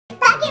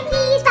Pumpkin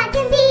Bees,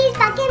 Pumpkin Bees,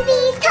 Pumpkin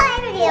Bees toy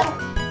review.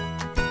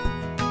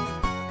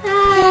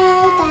 Hi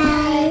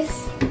guys,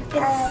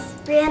 it's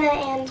Brianna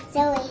and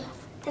Zoe.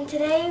 And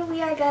today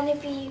we are going to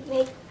be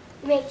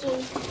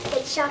making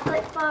a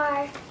chocolate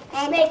bar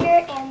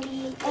maker and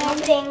the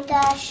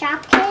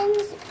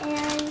Shopkins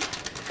and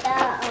the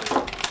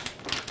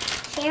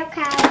Share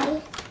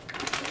Crowley,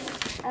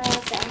 the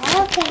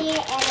Hello Kitty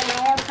and the My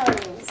Little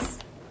Ponies.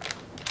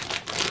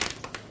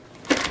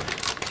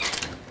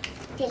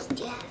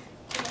 Yeah.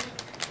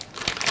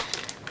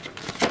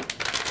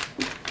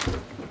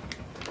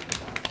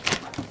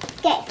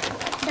 Okay,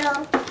 so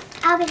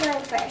I'll be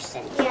going first.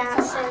 And yeah,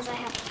 since I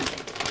have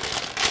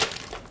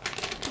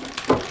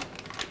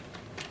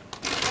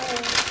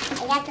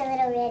I got the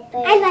little red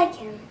bird. I like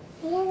him.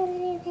 I got the little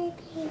red bird.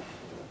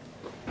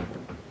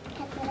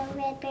 Got the little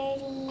red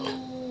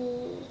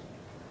birdie.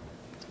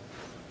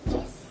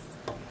 Yes.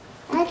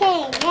 Okay,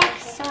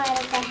 next one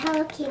is the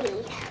Hello Kitty.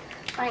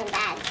 Going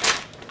bad.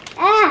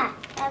 Ah!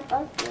 That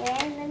poked me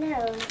right in the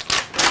nose.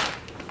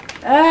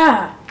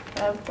 Ah!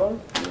 That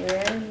poked me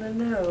right in the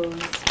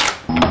nose.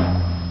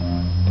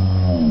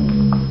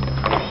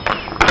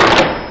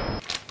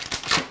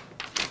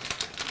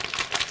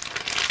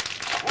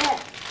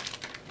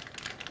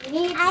 We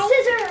need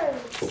scissors.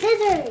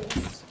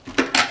 Scissors.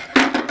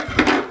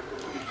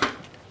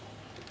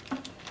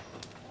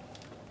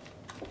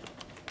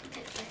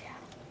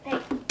 Hey.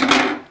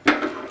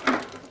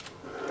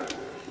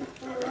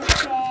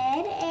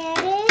 Red, and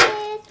it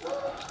is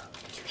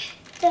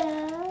the.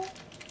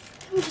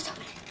 Let me just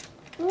open it.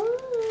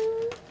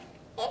 Ooh.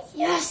 It's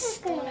Yes,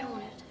 the chocolate. one I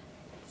wanted.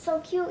 So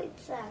cute.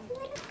 It's There.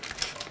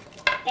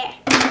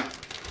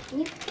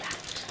 you got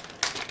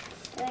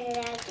it.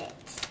 That's it.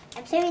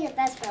 I'm saving the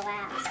best for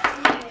last. I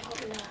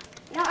hope not.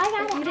 No, I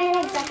got it. You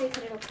didn't exactly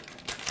put it open.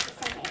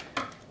 It's okay.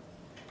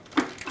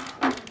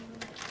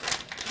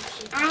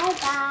 I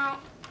got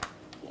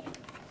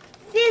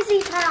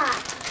Fizzy pop.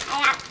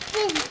 I got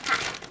fizzy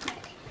pop.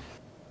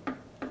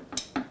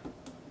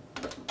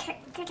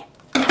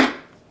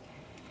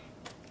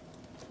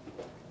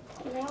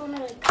 Now I'm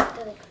gonna cut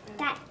the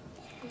That.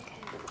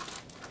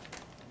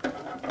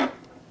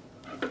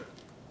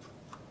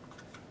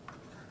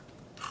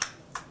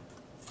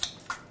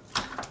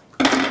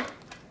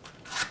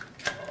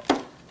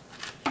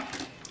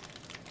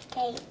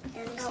 Okay,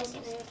 and the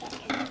scissors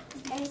again.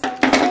 And the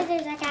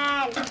scissors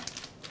again.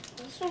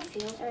 This one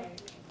feels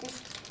weird.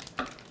 Just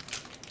I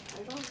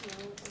don't know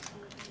what this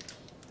one is.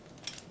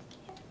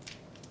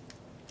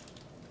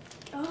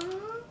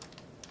 Oh,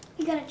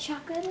 you got a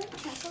chocolate?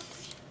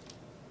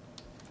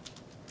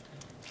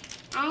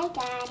 I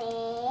got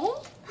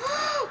it.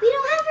 We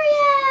don't have her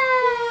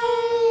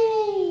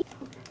yet!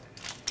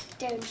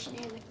 Don't you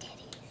know what that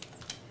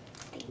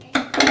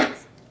is?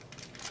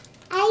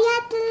 I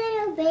got the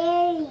little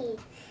berry.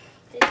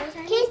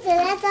 Okay, so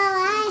that's all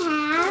I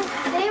have.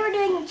 Today we're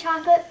doing a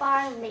chocolate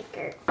bar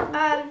maker.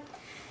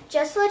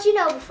 Just to let you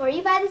know, before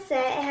you buy the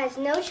set, it has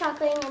no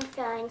chocolate and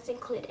fillings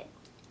included.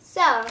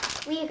 So,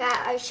 we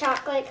got our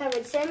chocolate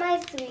covered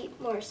semi-sweet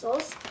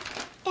morsels,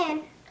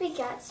 and we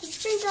got some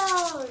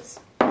sprinkles.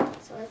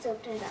 So let's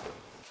open it up.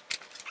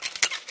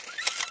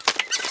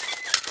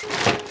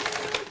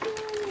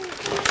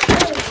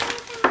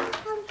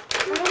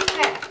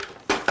 Okay.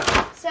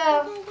 So,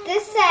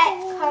 this set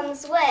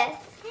comes with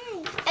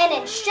an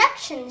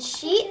instruction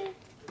sheet,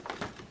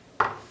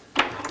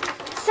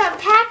 some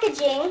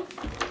packaging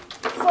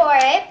for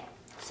it,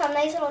 some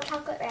nice little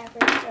chocolate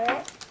wrappers for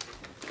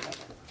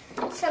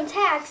it, some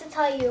tags to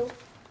tell you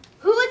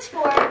who it's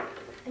for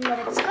and what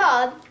it's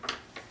called,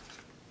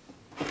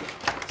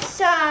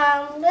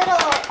 some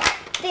little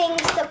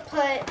things to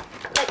put,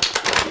 like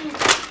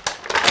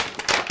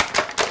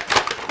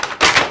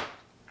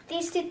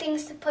these two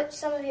things to put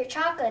some of your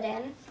chocolate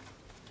in.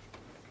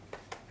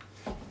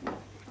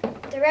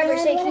 The rubber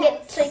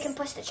so you can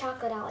push the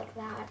chocolate out like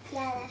that.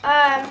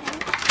 Yeah.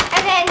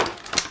 And then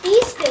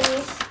these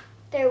things,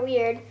 they're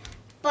weird,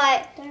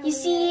 but you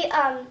see,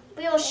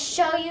 we will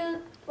show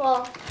you.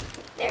 Well,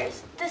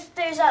 there's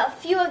a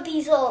few of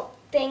these little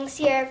things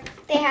here.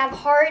 They have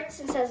hearts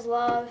and says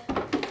love.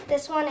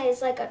 This one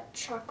is like a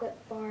chocolate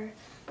bar.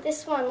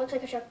 This one looks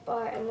like a chocolate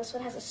bar, and this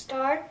one has a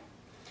star.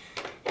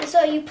 And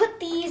so you put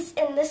these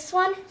in this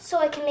one so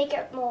it can make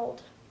it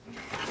mold.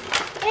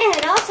 And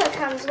it also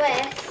comes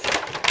with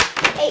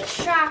a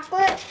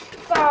chocolate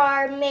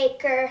bar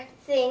maker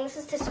thing. This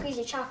is to squeeze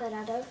your chocolate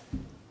out of.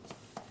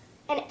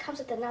 And it comes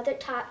with another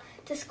top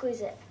to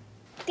squeeze it.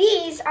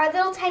 These are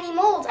little tiny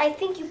molds. I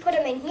think you put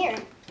them in here.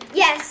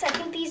 Yes, I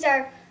think these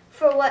are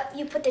for what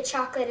you put the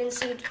chocolate in.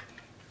 So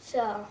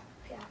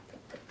yeah,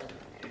 put them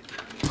in there.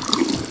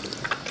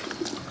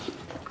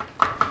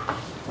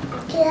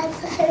 Okay, that's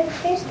the very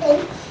first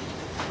thing.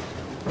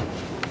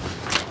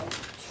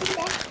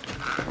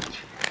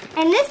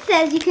 And this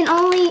says you can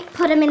only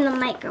put them in the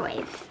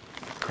microwave.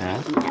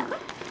 Huh? Yeah.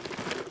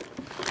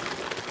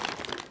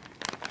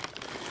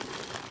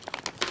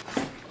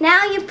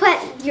 Now you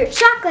put your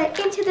chocolate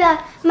into the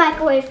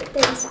microwave for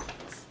 30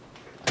 seconds.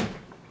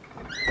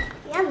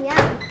 Yum,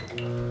 yum.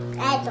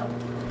 I don't.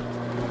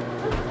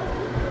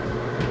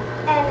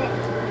 And then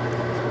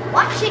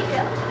watch it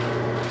go.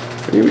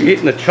 Are you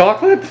eating the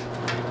chocolate?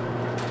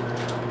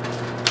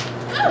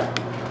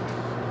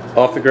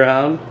 Off the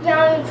ground?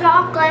 Yummy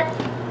chocolate.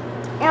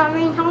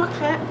 Yummy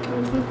chocolate.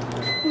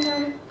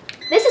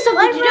 This is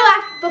something you do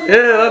after before.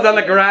 Ew, that's on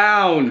the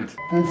ground.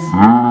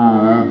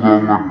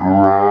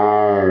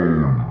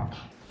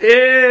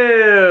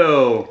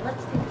 Ew.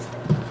 Let's do this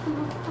thing.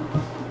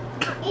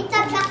 Eat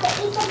some chocolate,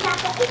 eat some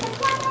chocolate, eat some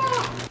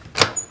chocolate.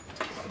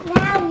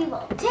 Now we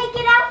will take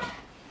it out.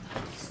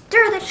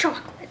 Stir the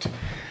chocolate.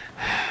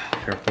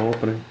 Careful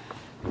opening.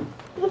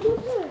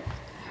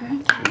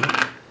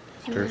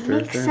 Stir, stir,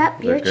 Mix stir. up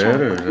Is your that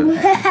good, or is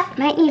chocolate.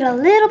 Might need a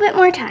little bit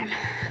more time.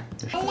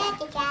 I like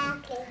the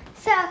chocolate.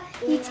 So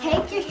you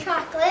take your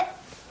chocolate,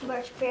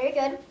 works very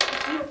good.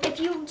 If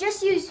you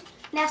just use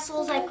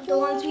Nestles like the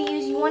ones we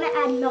use, you want to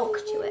add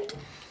milk to it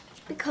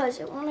because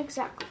it won't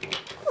exactly.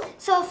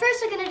 So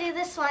first we're gonna do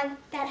this one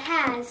that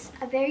has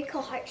a very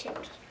cool heart shape.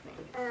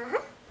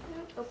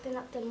 Open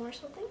up the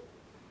morsel thing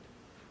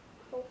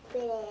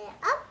Open it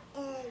up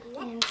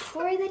and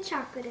pour the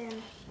chocolate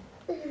in.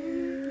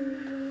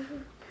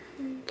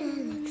 that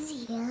looks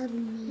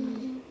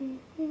yummy.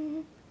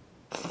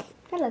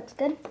 That looks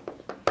good.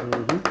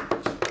 Mm-hmm.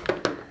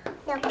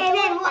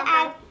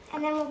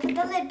 And then we'll put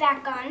the lid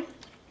back on.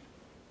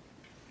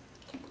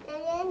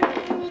 And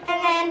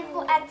then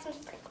we'll add some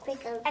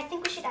sprinkles. I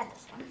think we should add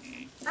this one.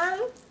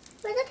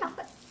 Where's the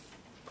chocolate?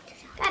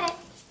 Got it.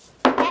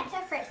 That's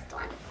our first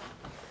one.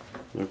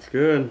 Looks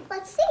good.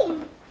 Let's see.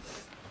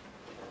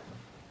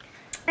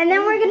 And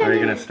then we're gonna Are you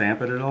do. gonna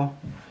stamp it at all?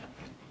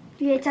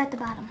 Yeah, it's at the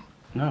bottom.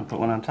 No, put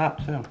one on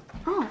top too.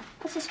 Oh,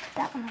 let's just put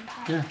that one on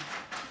top. Yeah.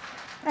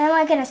 And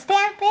we're gonna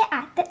stamp it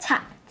at the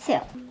top too.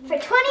 For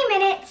 20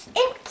 minutes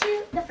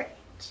into the fridge.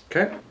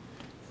 Okay.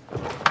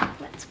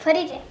 Let's put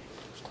it in.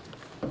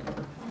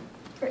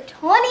 For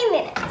 20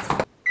 minutes.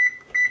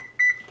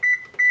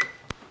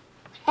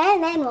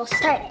 And then we'll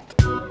start it.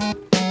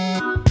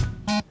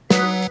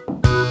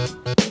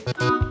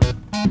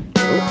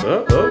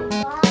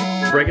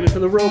 Oh. Breaking into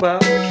the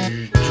robot.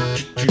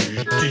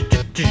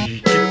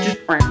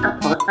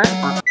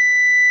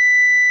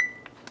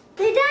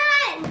 They're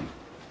done!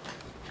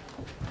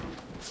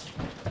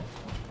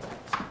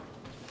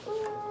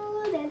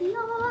 Ooh, there they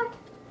are.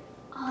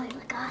 Oh, they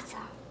look awesome.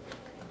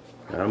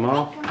 Got them all?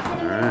 All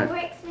Alright.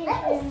 Let's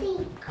see.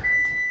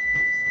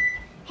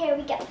 Here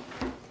we go.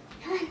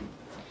 Come on.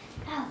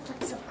 Oh, it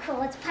looks so cool.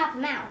 Let's pop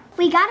them out.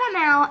 We got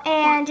them out,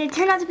 and it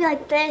turned out to be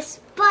like this,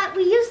 but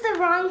we used the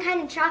wrong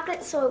kind of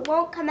chocolate, so it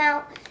won't come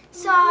out.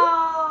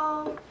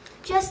 So,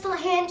 just a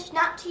hint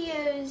not to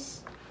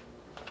use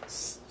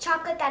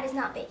chocolate that is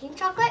not baking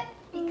chocolate,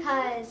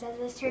 because as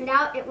this turned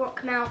out, it won't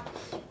come out,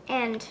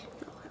 and So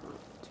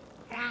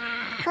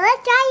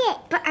let's try it.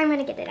 but I'm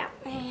gonna get it out.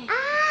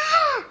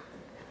 Ah!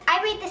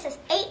 I rate this as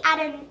 8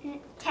 out of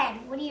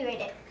 10. What do you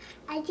rate it?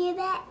 I give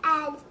it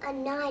as a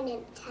 9 out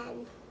of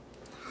 10.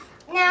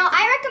 Now,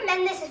 I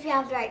recommend this if you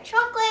have the right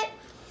chocolate.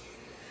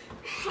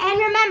 And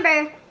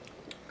remember,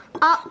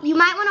 you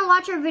might want to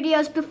watch our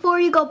videos before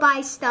you go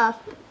buy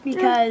stuff,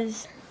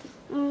 because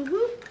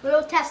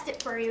we'll test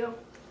it for you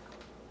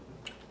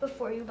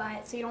before you buy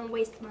it, so you don't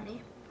waste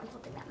money on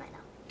something that might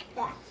not.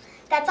 Yeah.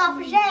 That's all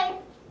for today.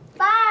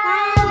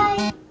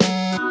 Bye.